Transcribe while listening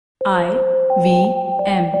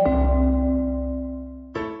IVM.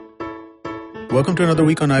 Welcome to another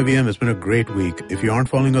week on IVM. It's been a great week. If you aren't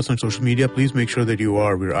following us on social media, please make sure that you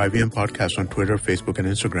are. We're IVM Podcast on Twitter, Facebook, and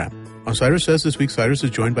Instagram. On Cyrus Says this week, Cyrus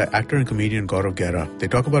is joined by actor and comedian Gaurav Gera. They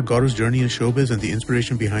talk about Gaurav's journey in showbiz and the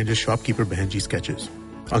inspiration behind his Shopkeeper Behenji sketches.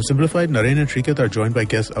 On Simplified, Naren and Srikat are joined by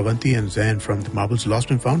guests Avanti and Zain from the Marvel's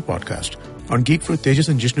Lost and Found podcast. On Geek Fruit, Tejas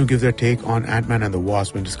and Jishnu give their take on Ant-Man and the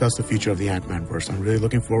Wasp and discuss the future of the Ant-Man verse. I'm really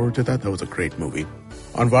looking forward to that. That was a great movie.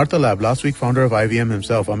 On Varta Lab, last week, founder of IVM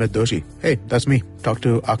himself, Amit Doshi. Hey, that's me. Talked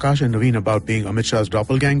to Akash and Naveen about being Amit Shah's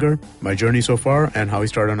doppelganger, my journey so far, and how he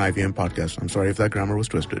started on IVM podcast. I'm sorry if that grammar was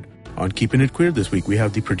twisted. On Keeping It Queer this week, we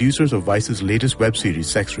have the producers of Vice's latest web series,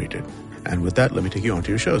 Sex Rated. And with that, let me take you on to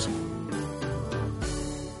your shows.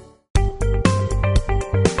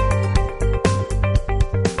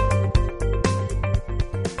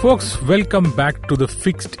 Folks, welcome back to the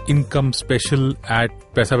Fixed Income Special at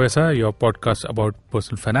Paisa Vaisa, your podcast about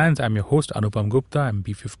personal finance. I'm your host, Anupam Gupta. I'm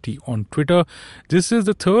B50 on Twitter. This is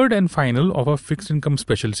the third and final of our Fixed Income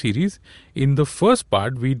Special series. In the first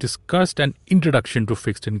part, we discussed an introduction to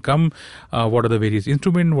fixed income. What are the various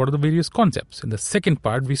instruments? What are the various concepts? In the second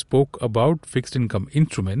part, we spoke about fixed income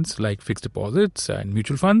instruments like fixed deposits and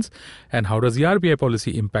mutual funds, and how does the RBI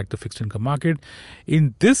policy impact the fixed income market.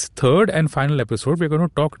 In this third and final episode, we're going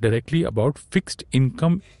to talk directly about fixed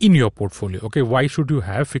income in your portfolio. Okay, why should you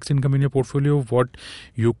have fixed income in your portfolio? What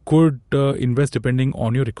you could invest depending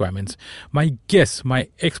on your requirements. My guests, my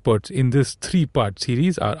experts in this three-part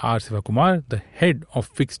series are R. Sivakumar, the head of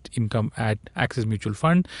fixed income at Axis Mutual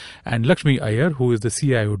Fund, and Lakshmi Iyer, who is the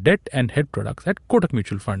CIO debt and head products at Kotak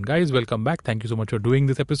Mutual Fund. Guys, welcome back. Thank you so much for doing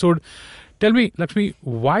this episode. Tell me, Lakshmi,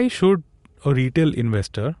 why should a retail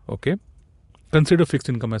investor, consider fixed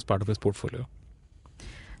income as part of his portfolio?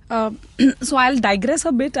 So I'll digress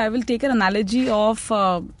a bit. I will take an analogy of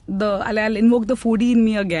I'll invoke the foodie in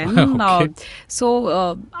me again. Okay.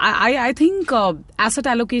 I think asset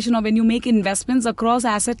allocation, or when you make investments across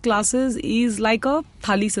asset classes, is like a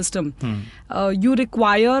thali system. You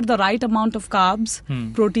require the right amount of carbs,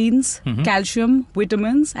 proteins, calcium,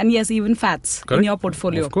 vitamins, and yes, even fats in your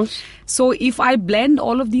portfolio. Of course. So if I blend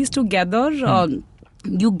all of these together,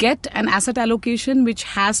 you get an asset allocation which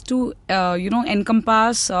has to,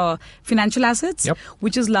 encompass financial assets,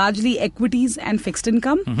 which is largely equities and fixed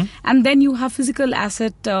income. And then you have physical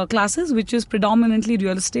asset classes, which is predominantly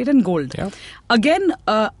real estate and gold. Again,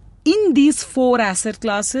 in these four asset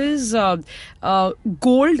classes,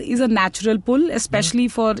 gold is a natural pull, especially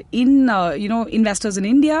for investors in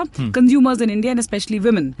India, consumers in India, and especially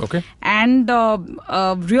women. Okay. And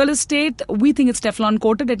real estate, we think it's Teflon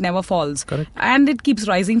coated; it never falls. Correct. And it keeps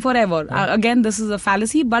rising forever. Again, this is a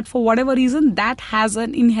fallacy, but for whatever reason, that has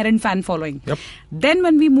an inherent fan following. Then,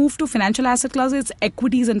 when we move to financial asset classes, it's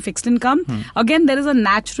equities and fixed income. Again, there is a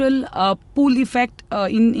natural pull effect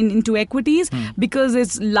into equities because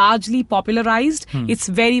it's largely popularized. It's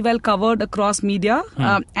very well covered across media.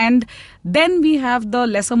 And then we have the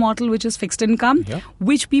lesser mortal, which is fixed income,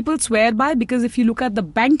 which people swear by, because if you look at the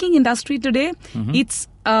banking industry today, it's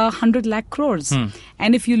 100 lakh crores.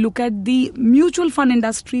 And if you look at the mutual fund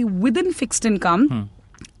industry within fixed income,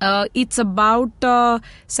 it's about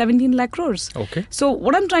 17 lakh crores. Okay. So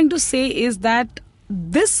what I'm trying to say is that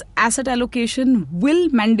this asset allocation will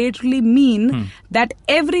mandatorily mean that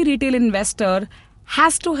every retail investor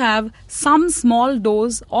has to have some small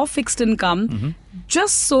dose of fixed income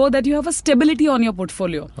just so that you have a stability on your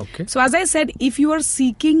portfolio. Okay. So as I said, if you are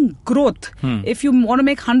seeking growth, if you want to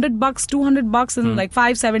make $100, $200 in like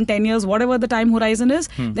 5, 7, 10 years, whatever the time horizon is,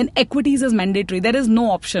 then equities is mandatory. There is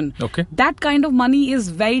no option. Okay. That kind of money is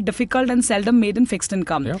very difficult and seldom made in fixed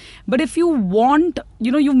income. But if you want,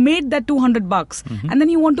 you've made that $200 and then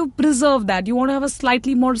you want to preserve that, you want to have a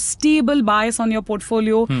slightly more stable bias on your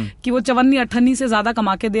portfolio, कि वो 54-58 से ज़्यादा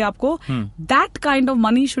कमा के दे आपको, that kind of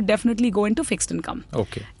money should definitely go into fixed income.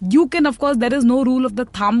 Okay. You can, of course, there is no rule of the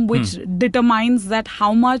thumb which determines that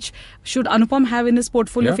how much should Anupam have in his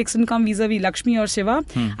portfolio fixed income vis-a-vis Lakshmi or Shiva.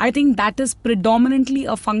 I think that is predominantly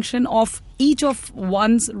a function of each of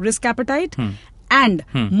one's risk appetite. And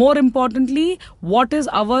more importantly, what is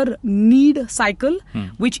our need cycle,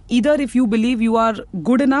 which either if you believe you are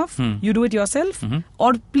good enough, you do it yourself,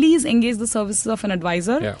 or please engage the services of an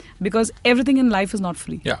advisor, because everything in life is not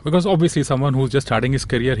free. Yeah, because obviously someone who's just starting his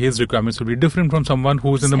career, his requirements will be different from someone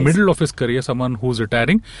who's in the middle of his career, someone who's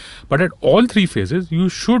retiring. But at all three phases, you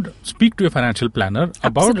should speak to a financial planner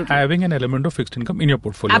about having an element of fixed income in your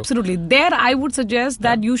portfolio. Absolutely. There I would suggest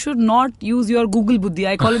that you should not use your Google Buddhi.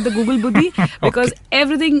 I call it the Google Buddhi because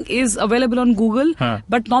everything is available on Google,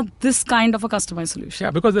 but not this kind of a customized solution.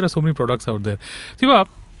 Yeah, because there are so many products out there. Siva,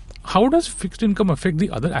 how does fixed income affect the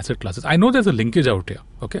other asset classes? I know there's a linkage out here,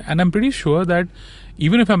 okay? And I'm pretty sure that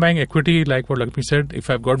even if I'm buying equity, like what Lakshmi said, if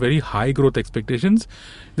I've got very high growth expectations,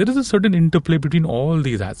 there is a certain interplay between all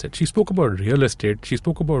these assets. She spoke about real estate. She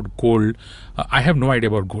spoke about gold. I have no idea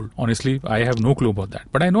about gold. Honestly, I have no clue about that.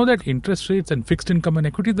 But I know that interest rates and fixed income and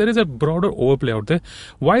equity, there is a broader overplay out there.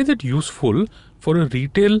 Why is it useful for a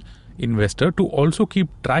retail investor to also keep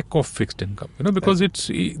track of fixed income? Because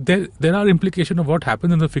there are implications of what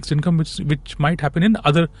happens in the fixed income which might happen in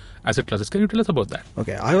other asset classes. Can you tell us about that?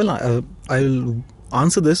 Okay, I'll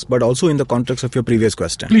answer this, but also in the context of your previous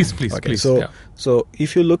question. Please. So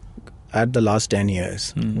if you look at the last 10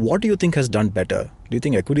 years, what do you think has done better? Do you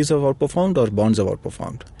think equities have outperformed or bonds have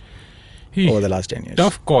outperformed over the last 10 years?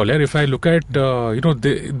 Tough call. If I look at,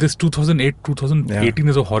 this 2008-2018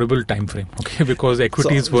 is a horrible time frame, okay? Because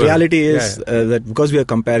equities were... Reality is that because we are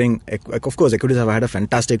comparing, of course, equities have had a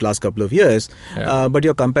fantastic last couple of years, but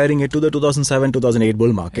you're comparing it to the 2007-2008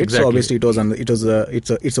 bull market. Exactly. So obviously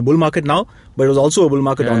it's a bull market now, but it was also a bull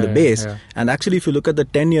market on the base. Yeah. And actually, if you look at the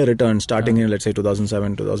 10-year return starting in, let's say,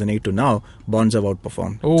 2007-2008 to now, bonds have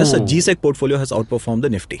outperformed. Oh. Just a GSEC portfolio has outperformed the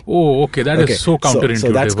Nifty. Oh, okay. That is so counterintuitive.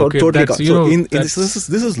 So that's totally... this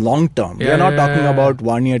is long term. We are not talking about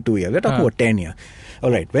 1 year, 2 year. We are talking about 10 year. All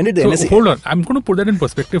right. When did the NSE... Hold on. I'm going to put that in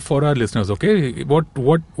perspective for our listeners, okay? What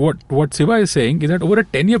Siva is saying is that over a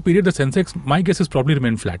 10-year period, the Sensex, my guess is probably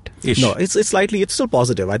remain flat-ish. No, it's still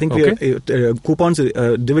positive. I think coupons,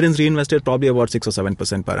 dividends reinvested probably about 6 or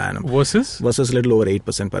 7% per annum. Versus a little over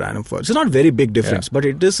 8% per annum. It's not very big difference, but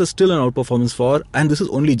it is still an outperformance for, and this is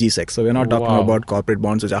only GSEC. So we're not talking about corporate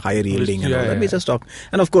bonds which are higher yielding and all that. We just talk.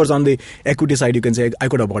 And of course, on the equity side, you can say, I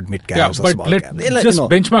could have bought mid-caps or small caps. Just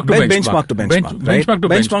benchmark to benchmark. Right?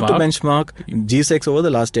 Benchmark to benchmark, GSEC over the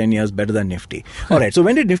last 10 years better than Nifty. Alright, so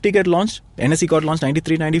when did Nifty get launched? NSE got launched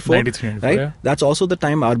 93-94, right? Yeah. That's also the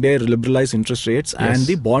time RBI liberalized interest rates and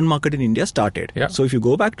the bond market in India started. Yeah. So if you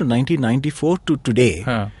go back to 1994 to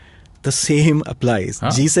today, the same applies.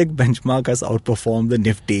 GSEC benchmark has outperformed the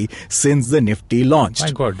Nifty since the Nifty launched.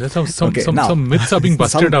 My God, there's some myths are being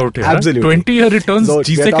busted out here. Absolutely. 20-year returns, so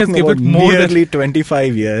GSEC has given more nearly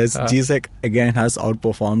 25 years. GSEC again has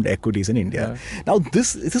outperformed equities in India. Now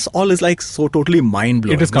this all is like so totally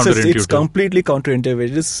mind-blowing. It is counterintuitive. It's completely counterintuitive.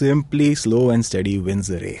 It is simply slow and steady wins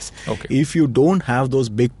the race. Okay. If you don't have those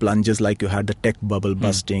big plunges like you had the tech bubble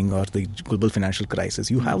busting or the global financial crisis,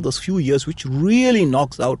 you have those few years which really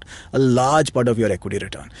knocks out a large part of your equity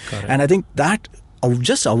return. Correct. And I think that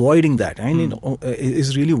just avoiding that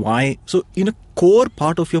is really why. So in a core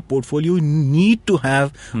part of your portfolio, you need to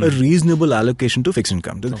have a reasonable allocation to fixed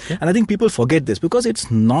income. Okay. And I think people forget this because it's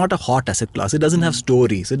not a hot asset class. It doesn't have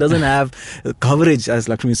stories. It doesn't have coverage, as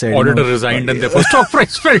Lakshmi said. Auditor resigned and therefore stock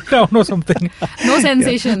price fell down or something. No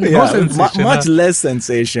sensation. No sensation. Much less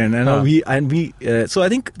sensation. So I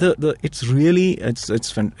think it's really I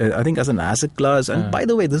think as an asset class, and by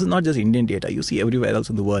the way, this is not just Indian data. You see everywhere else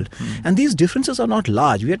in the world, and these differences are not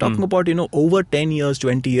large. We are talking about over 10 years,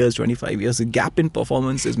 20 years, 25 years. The gap in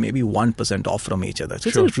performance is maybe 1% off from each other.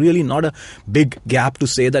 So it's really not a big gap to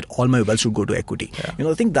say that all my wealth should go to equity.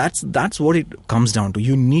 I think that's what it comes down to.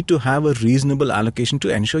 You need to have a reasonable allocation to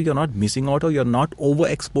ensure you're not missing out or you're not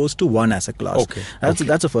overexposed to one asset class. Okay.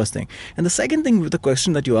 That's the first thing. And the second thing with the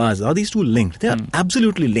question that you asked, are these two linked? They are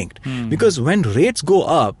absolutely linked. Because when rates go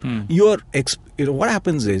up, what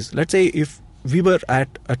happens is, let's say if we were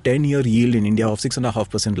at a 10-year yield in India of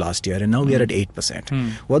 6.5% last year, and now we are at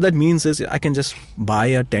 8%. What that means is I can just buy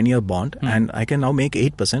a 10-year bond and I can now make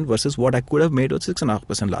 8% versus what I could have made with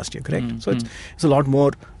 6.5% last year, correct? So it's a lot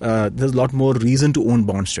more, there's a lot more reason to own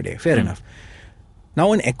bonds today. Fair enough.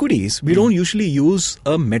 Now in equities, we don't usually use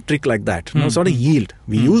a metric like that. No, it's not a yield.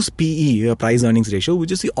 We use PE, price earnings ratio,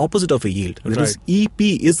 which is the opposite of a yield. That is, EP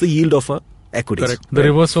is the yield of a equities. Correct. The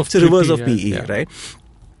reverse of it's the reverse of PE, right?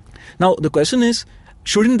 Now, the question is,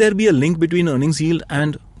 shouldn't there be a link between earnings yield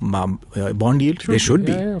and bond yield? There should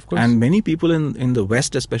be. Of course. And many people in the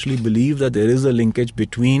West especially believe that there is a linkage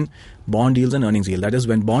between bond yields and earnings yield. That is,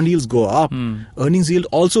 when bond yields go up, earnings yield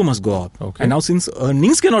also must go up. Okay. And now since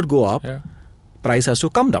earnings cannot go up, price has to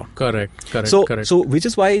come down. Correct. So which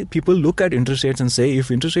is why people look at interest rates and say if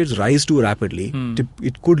interest rates rise too rapidly,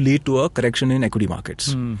 it could lead to a correction in equity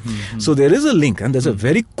markets. So there is a link, and there's a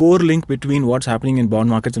very core link between what's happening in bond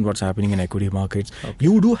markets and what's happening in equity markets. Okay.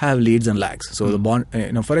 You do have leads and lags. So the bond,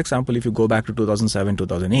 for example, if you go back to 2007,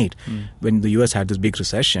 2008, when the US had this big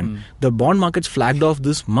recession, the bond markets flagged off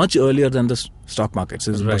this much earlier than the stock markets.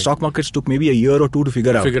 The stock markets took maybe a year or two to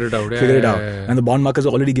figure it out. And the bond markets are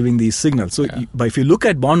already giving these signals. So but if you look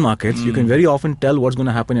at bond markets, you can very often tell what's going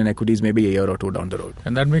to happen in equities maybe a year or two down the road.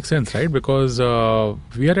 And that makes sense, right? Because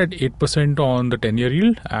we are at 8% on the 10-year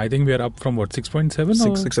yield. I think we are up from what, 6.7?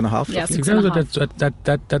 6.5. Yeah, roughly.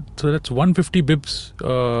 6.5. So that's 150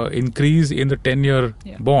 bips increase in the 10-year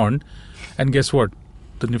bond. And guess what?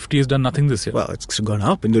 The Nifty has done nothing this year. Well, it's gone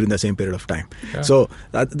up during the same period of time. Yeah. So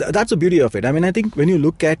that's the beauty of it. I mean, I think when you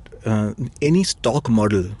look at any stock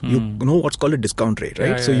model, you know what's called a discount rate,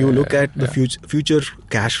 right? So you look at the future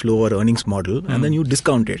cash flow or earnings model, and then you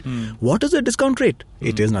discount it. What is the discount rate?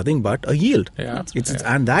 It is nothing but a yield. Yeah.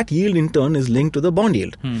 And that yield in turn is linked to the bond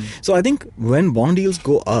yield. So I think when bond yields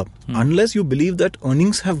go up, unless you believe that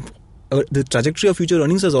earnings have the trajectory of future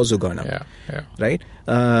earnings has also gone up, right?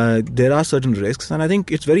 There are certain risks, and I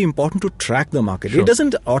think it's very important to track the market. It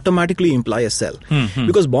doesn't automatically imply a sell,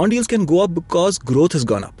 because bond yields can go up because growth has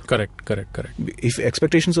gone up. Correct. If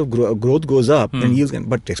expectations of growth goes up, then yields can.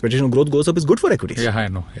 But expectation of growth goes up is good for equities. Yeah, I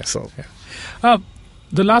know. Yeah. So. Yeah.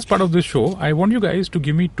 The last part of this show, I want you guys to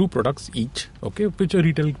give me 2 products each, okay, which a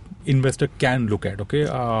retail investor can look at, okay?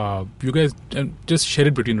 You guys just share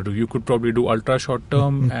it between the two. You could probably do ultra short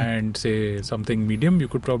term and say something medium. You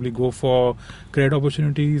could probably go for credit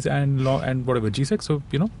opportunities and whatever, GSEC. So,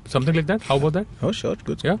 something like that. How about that? Oh, sure.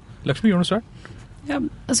 Good. Yeah. Lakshmi, you want to start? Yeah.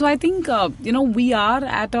 So I think, we are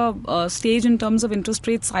at a stage in terms of interest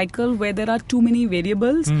rate cycle where there are too many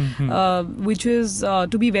variables, which is,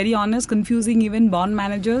 to be very honest, confusing even bond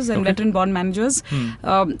managers and veteran bond managers.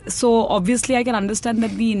 So obviously I can understand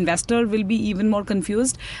that the investor will be even more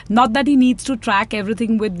confused. Not that he needs to track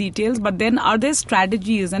everything with details, but then are there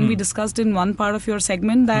strategies? And we discussed in one part of your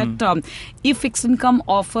segment that if fixed income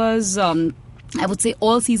offers I would say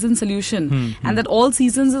all season solution, and that all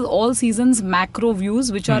seasons macro views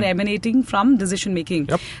which are emanating from decision making.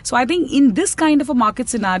 So I think in this kind of a market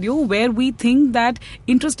scenario where we think that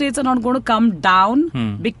interest rates are not going to come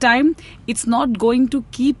down big time, it's not going to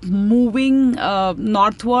keep moving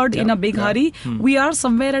northward in a big hurry. We are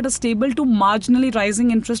somewhere at a stable to marginally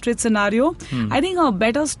rising interest rate scenario. I think a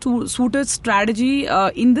better suited strategy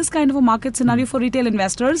in this kind of a market scenario for retail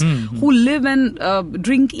investors who live and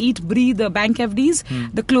drink, eat, breathe bank FDs,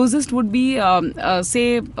 the closest would be,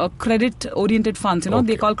 say, credit-oriented funds.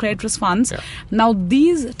 They call credit risk funds. Now,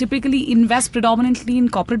 these typically invest predominantly in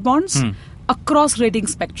corporate bonds across rating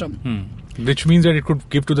spectrum. Which means that it could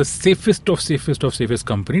give to the safest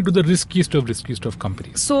company to the riskiest of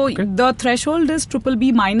companies. So the threshold is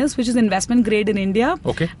BBB minus, which is investment grade in India.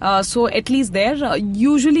 Okay. So at least there.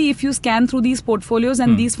 Usually if you scan through these portfolios,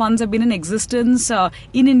 and these funds have been in existence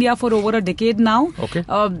in India for over a decade now. Okay.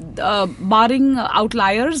 Barring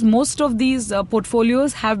outliers, most of these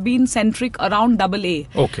portfolios have been centric around AA.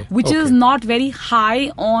 Okay. Which is not very high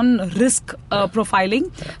on risk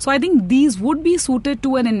profiling. So I think these would be suited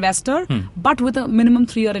to an investor, but with a minimum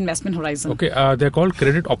 3-year investment horizon. Okay, they're called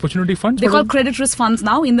credit opportunity funds? They're called credit risk funds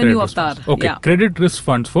now in the new avatar. Okay, credit risk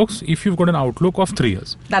funds, folks, if you've got an outlook of 3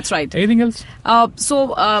 years. That's right. Anything else?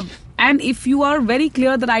 And if you are very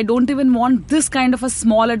clear that I don't even want this kind of a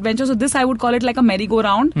small adventure, so this I would call it like a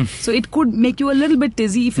merry-go-round. So it could make you a little bit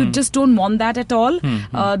dizzy. If you just don't want that at all,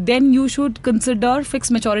 then you should consider fixed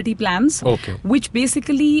maturity plans, which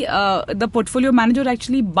basically the portfolio manager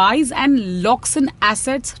actually buys and locks in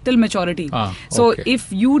assets till maturity. So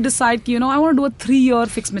if you decide, I want to do a 3-year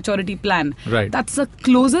fixed maturity plan, that's the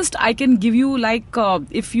closest I can give you. Like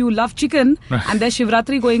if you love chicken and there's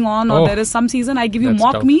Shivratri going on or there is some season, I give you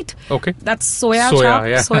mock meat. Okay. That's soya chop.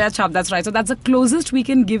 Soya chop, that's right. So that's the closest we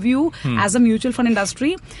can give you as a mutual fund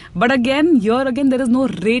industry. But again, there is no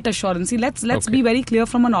rate assurance. See, let's be very clear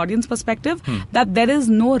from an audience perspective that there is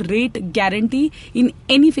no rate guarantee in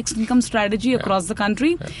any fixed income strategy across the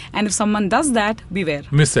country. And if someone does that, beware.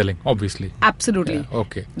 Mis-selling, obviously. Absolutely.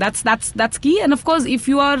 Okay. That's key. And of course, if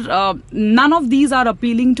you are none of these are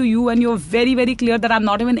appealing to you, and you're very, very clear that I'm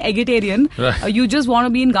not even egalitarian, you just want to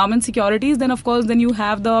be in government securities, then of course, then you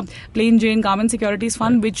have the plain Jane government securities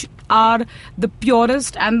fund, which are the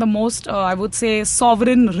purest and the most, I would say,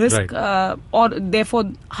 sovereign risk, or therefore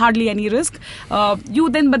hardly any risk. But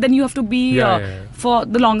then you have to be for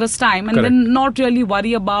the longest time, and then not really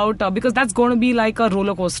worry about because that's going to be like a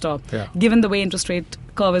roller coaster, given the way interest rate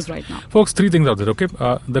curve is right now. Folks, 3 things out there, okay?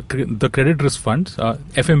 The credit risk funds,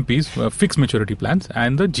 FMPs, fixed maturity plans,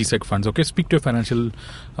 and the GSEC funds, okay? Speak to your financial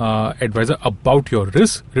advisor about your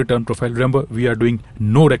risk return profile. Remember, we are doing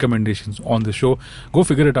no recommendations on the show. Go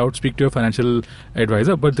figure it out, speak to your financial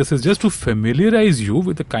advisor. But this is just to familiarize you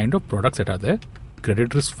with the kind of products that are there.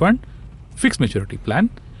 Credit risk fund, fixed maturity plan,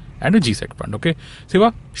 and a GSEC fund, okay?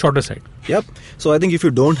 Siva, shorter side. Yep. So I think if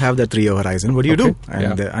you don't have that 3-year horizon, what do you do?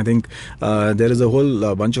 And I think there is a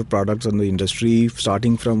whole bunch of products in the industry,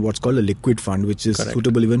 starting from what's called a liquid fund, which is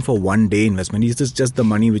suitable even for one-day investment. It's just the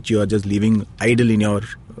money which you are just leaving idle in your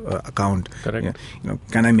account. Correct.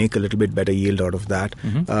 Can I make a little bit better yield out of that?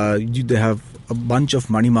 They have a bunch of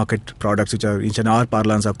money market products which in our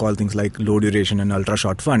parlance are called things like low duration and ultra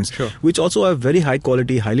short funds, which also have very high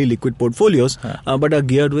quality, highly liquid portfolios, but are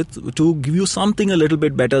geared to give you something a little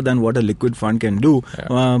bit better than what a liquid fund can do,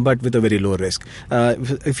 but with a very low risk.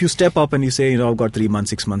 If you step up and you say, I've got 3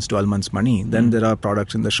 months, 6 months, 12 months money, then there are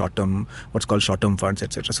products in the short term, what's called short term funds,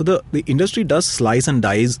 etc. So the industry does slice and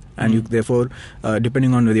dice, and you therefore,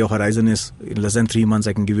 depending on whether your horizon is less than 3 months,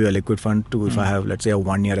 I can give you a liquid fund. If I have, let's say, a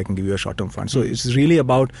 1 year, I can give you a short term fund. So it's really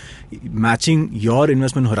about matching your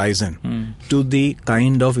investment horizon to the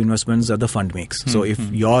kind of investments that the fund makes. So if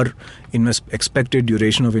your expected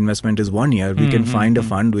duration of investment is 1 year, we can find a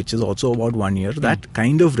fund which is also about 1 year. That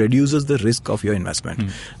kind of reduces the risk of your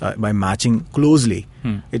investment by matching closely.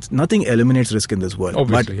 It's nothing eliminates risk in this world.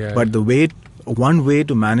 Obviously, but one way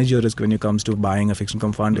to manage your risk when it comes to buying a fixed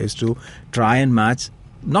income fund is to try and match,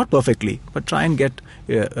 not perfectly, but try and get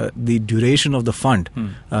the duration of the fund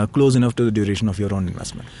close enough to the duration of your own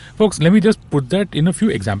investment. Folks, let me just put that in a few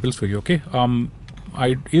examples for you, okay?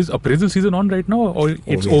 Is appraisal season on right now, or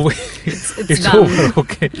it's over? It's over.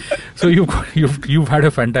 Okay. So you've had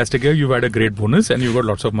a fantastic year. You've had a great bonus, and you've got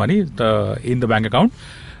lots of money in the bank account.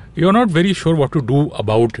 You're not very sure what to do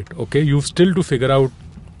about it. Okay. You've still to figure out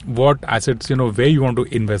what assets, where you want to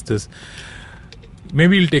invest this.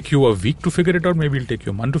 Maybe it'll take you a week to figure it out. Maybe it'll take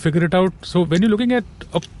you a month to figure it out. So when you're looking at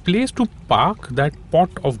a place to park that pot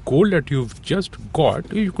of gold that you've just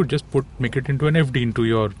got, you could just make it into an FD into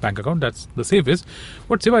your bank account. That's the safest.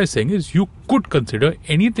 What Siva is saying is you could consider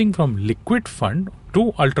anything from liquid fund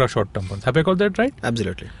to ultra short term funds. Have I got that right?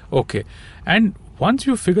 Absolutely. Okay. And once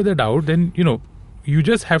you figure that out, then, you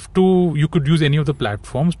just have to, you could use any of the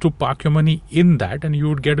platforms to park your money in that, and you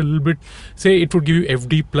would get a little bit, say it would give you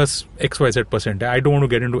FD plus XYZ%. I don't want to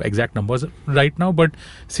get into exact numbers right now, but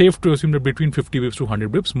safe to assume that between 50 bips to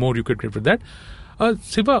 100 bips, more you could get with that.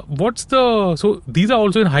 Siva, so these are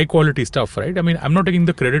also in high quality stuff, right? I mean, I'm not taking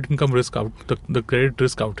the credit income risk out, the credit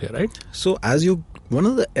risk out here, right? So one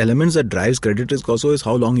of the elements that drives credit risk also is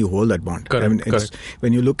how long you hold that bond. Correct.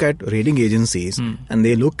 When you look at rating agencies and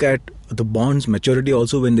they look at the bond's maturity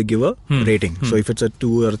also when they give a rating. So if it's a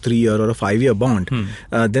 2 or 3 year or a 5 year bond,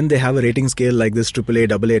 then they have a rating scale like this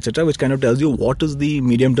AAA, AA, etc., which kind of tells you what is the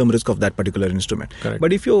medium term risk of that particular instrument. Correct.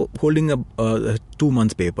 But if you're holding a 2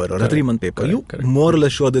 month paper or a 3 month paper, you're more or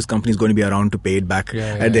less sure this company is going to be around to pay it back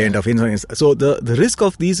at the end of it. So the risk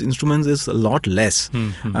of these instruments is a lot less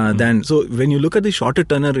than, so when you look at the shorter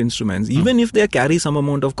tenor instruments, even if they carry some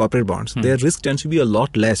amount of corporate bonds, their risk tends to be a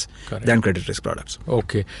lot less than credit risk products.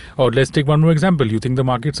 Okay. Let's take one more example. You think the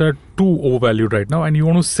markets are too overvalued right now and you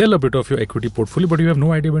want to sell a bit of your equity portfolio, but you have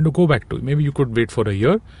no idea when to go back to. Maybe you could wait for a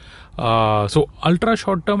year. So ultra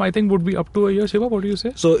short term, I think, would be up to a year. Siva, what do you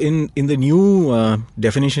say? So in the new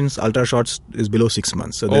definitions, ultra shorts is below 6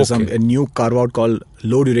 months. So there's a new carve out called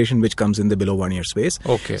low duration, which comes in the below 1 year space.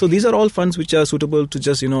 Okay. So these are all funds which are suitable to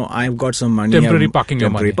just, I've got some money. Temporary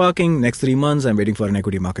parking, next 3 months, I'm waiting for an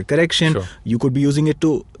equity market correction. Sure. You could be using it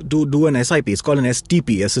to do an SIP. It's called an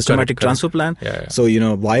STP, a systematic transfer plan. Yeah. So,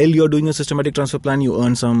 while you're doing a systematic transfer plan, you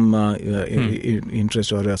earn some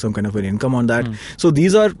interest or some kind of an income on that. So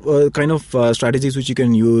these are kind of strategies which you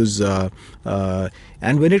can use.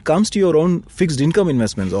 And when it comes to your own fixed income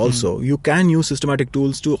investments also, you can use systematic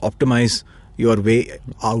tools to optimize your way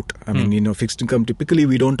out. I mean, fixed income, typically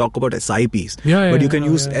we don't talk about SIPs, but you can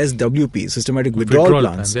use SWP, systematic withdrawal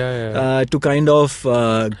plans, to kind of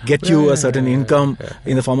get you a certain income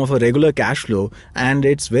in the form of a regular cash flow, and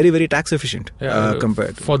it's very, very tax efficient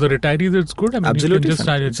compared to. For the retirees, it's good. I mean, absolutely, you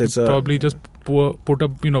can just probably just put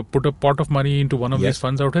a pot of money into one of these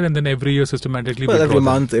funds out here, and then every year systematically withdraw every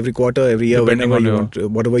month, every quarter, every year, depending whenever on you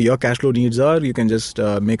want, whatever your cash flow needs are, you can just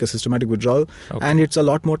make a systematic withdrawal, and it's a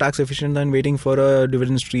lot more tax efficient than waiting for a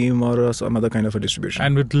dividend stream or some other kind of a distribution.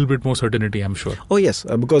 And with a little bit more certainty, I'm sure. Oh yes,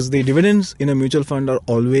 because the dividends in a mutual fund are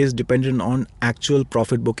always dependent on actual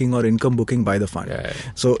profit booking or income booking by the fund.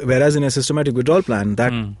 So whereas in a systematic withdrawal plan,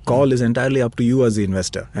 that call is entirely up to you as the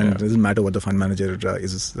investor, and it doesn't matter what the fund manager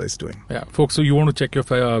is doing. Yeah, folks, so you want to check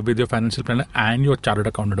with your financial planner and your chartered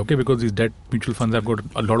accountant, okay? Because these debt mutual funds have got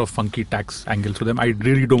a lot of funky tax angles to them. I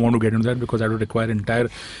really don't want to get into that because that would require an entire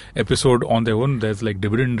episode on their own. There's like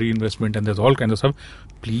dividend reinvestment and there's all kinds of stuff.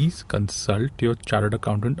 Please consult your chartered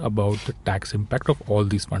accountant about the tax impact of all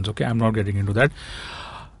these funds, okay? I'm not getting into that.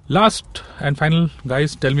 Last and final,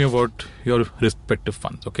 guys, tell me about your respective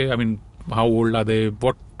funds, okay? I mean, How old are they?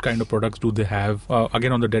 What kind of products do they have?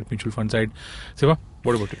 Again, on the debt mutual fund side. Siva,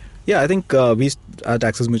 what about you? Yeah, I think we at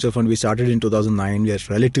Axis Mutual Fund, we started in 2009. We are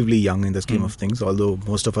relatively young in the scheme of things, although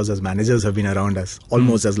most of us as managers have been around as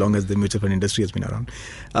almost as long as the mutual fund industry has been around.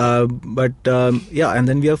 And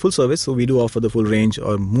then we are full service, so we do offer the full range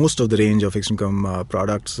or most of the range of fixed income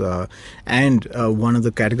products. And one of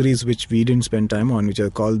the categories which we didn't spend time on, which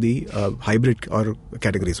are called the hybrid or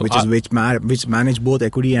categories, which manage both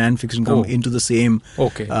equity and fixed income into the same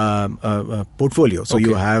portfolio. So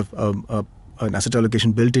you have an asset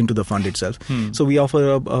allocation built into the fund itself. So we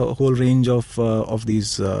offer a whole range of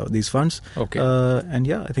these funds. I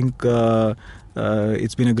think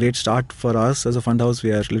it's been a great start for us as a fund house.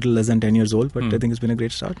 We are a little less than 10 years old, but I think it's been a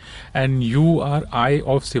great start. And you are Eye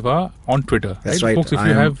of Siva on Twitter. That's right. Folks, if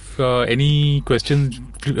you have any questions,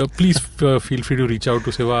 please feel free to reach out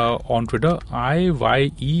to Siva on Twitter.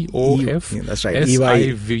 IYEOF that's right.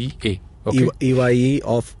 SIVA. Okay. EYE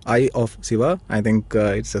of Eye of Siva. I think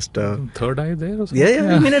it's just third eye there or something?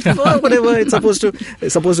 Yeah. I mean, it's whatever. It's supposed to. I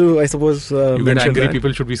suppose. You get angry.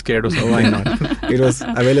 People should be scared or something. Why not? It was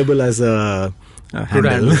available as a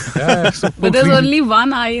handle. But there's only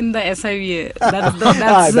one eye in the SIVA.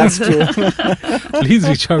 That's true. Please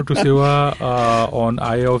reach out to Siva on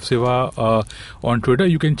Eye of Siva on Twitter.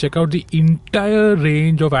 You can check out the entire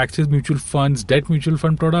range of Axis Mutual Funds, debt mutual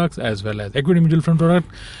fund products, as well as equity mutual fund product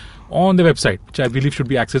on the website, which I believe should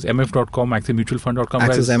be axismf.com, axismutualfund.com.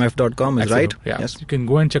 Axismf.com is right. Yeah. Yes. You can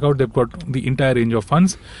go and check out. They've got the entire range of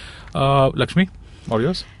funds. Lakshmi, all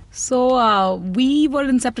yours. So we were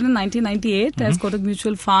incepted in 1998 as Kotak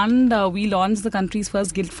Mutual Fund. We launched the country's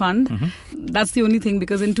first gilt fund. That's the only thing,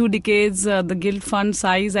 because in 2 decades, the gilt fund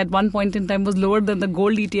size at one point in time was lower than the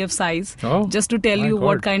gold ETF size. Just to tell you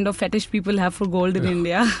what kind of fetish people have for gold in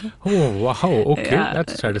India. Oh, wow. Okay.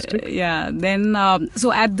 That's statistic. Then,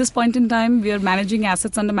 so at this point in time, we are managing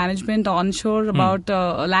assets under management onshore about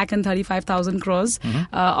 1,35,000 crores,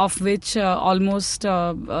 of which almost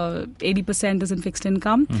 80% is in fixed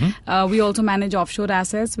income. We also manage offshore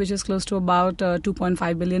assets, which is close to about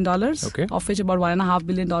 $2.5 billion, of which about $1.5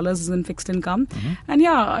 billion is in fixed income. And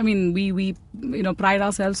I mean, we pride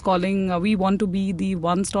ourselves calling, we want to be the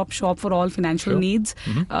one-stop shop for all financial needs.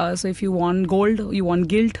 So if you want gold, you want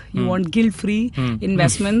gilt, you want gilt-free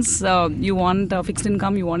investments, you want fixed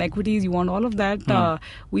income, you want equities, you want all of that.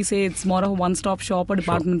 We say it's more of a one-stop shop, a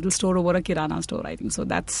departmental store over a Kirana store, I think. So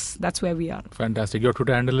that's where we are. Fantastic. Your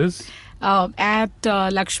Twitter handle is? At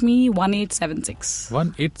Lakshmi 1876.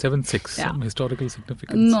 1876. Some historical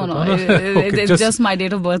significance? No. It's just my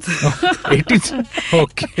date of birth. 18th.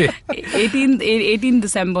 Okay. 18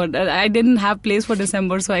 December. I didn't have place for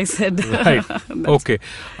December, so I said. Right. Okay.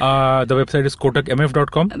 The website is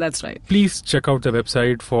kotakmf.com. That's right. Please check out the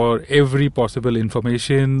website for every possible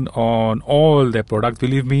information on all their products.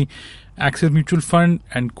 Believe me, Axis Mutual Fund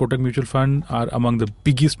and Kotak Mutual Fund are among the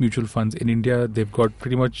biggest mutual funds in India. They've got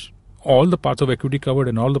pretty much all the parts of equity covered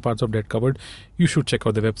and all the parts of debt covered. You should check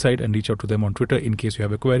out the website and reach out to them on Twitter in case you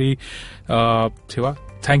have a query. Siva,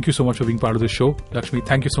 thank you so much for being part of this show. Lakshmi,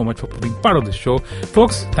 thank you so much for being part of this show.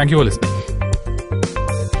 Folks, thank you for listening.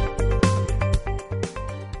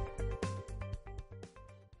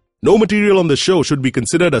 No material on the show should be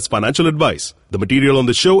considered as financial advice. The material on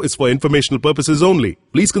the show is for informational purposes only.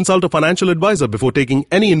 Please consult a financial advisor before taking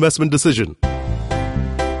any investment decision.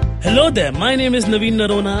 Hello there, my name is Naveen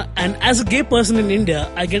Narona, and as a gay person in India,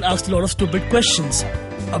 I get asked a lot of stupid questions.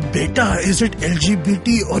 Beta, is it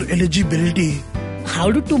LGBT or eligibility?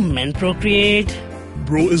 How do 2 men procreate?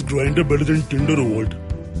 Bro, is Grindr better than Tinder or what?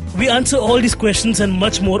 We answer all these questions and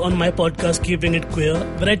much more on my podcast, Keeping It Queer,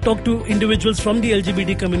 where I talk to individuals from the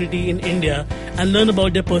LGBT community in India and learn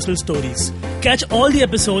about their personal stories. Catch all the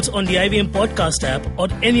episodes on the IVM podcast app or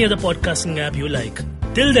any other podcasting app you like.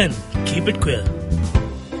 Till then, keep it queer.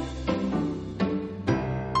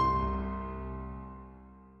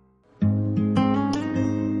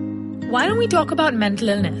 Why don't we talk about mental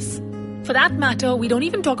illness? For that matter, we don't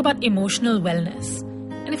even talk about emotional wellness.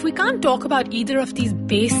 And if we can't talk about either of these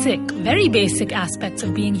basic, very basic aspects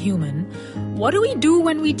of being human, what do we do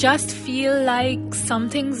when we just feel like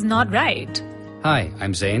something's not right? Hi,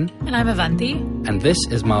 I'm Zain. And I'm Avanti. And this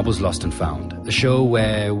is Marbles Lost and Found, the show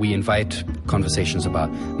where we invite conversations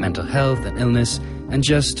about mental health and illness and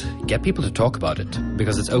just get people to talk about it,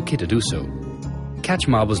 because it's okay to do so. Catch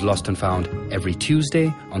Marbles Lost and Found every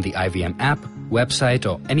Tuesday on the IVM app, website,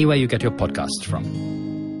 or anywhere you get your podcasts from.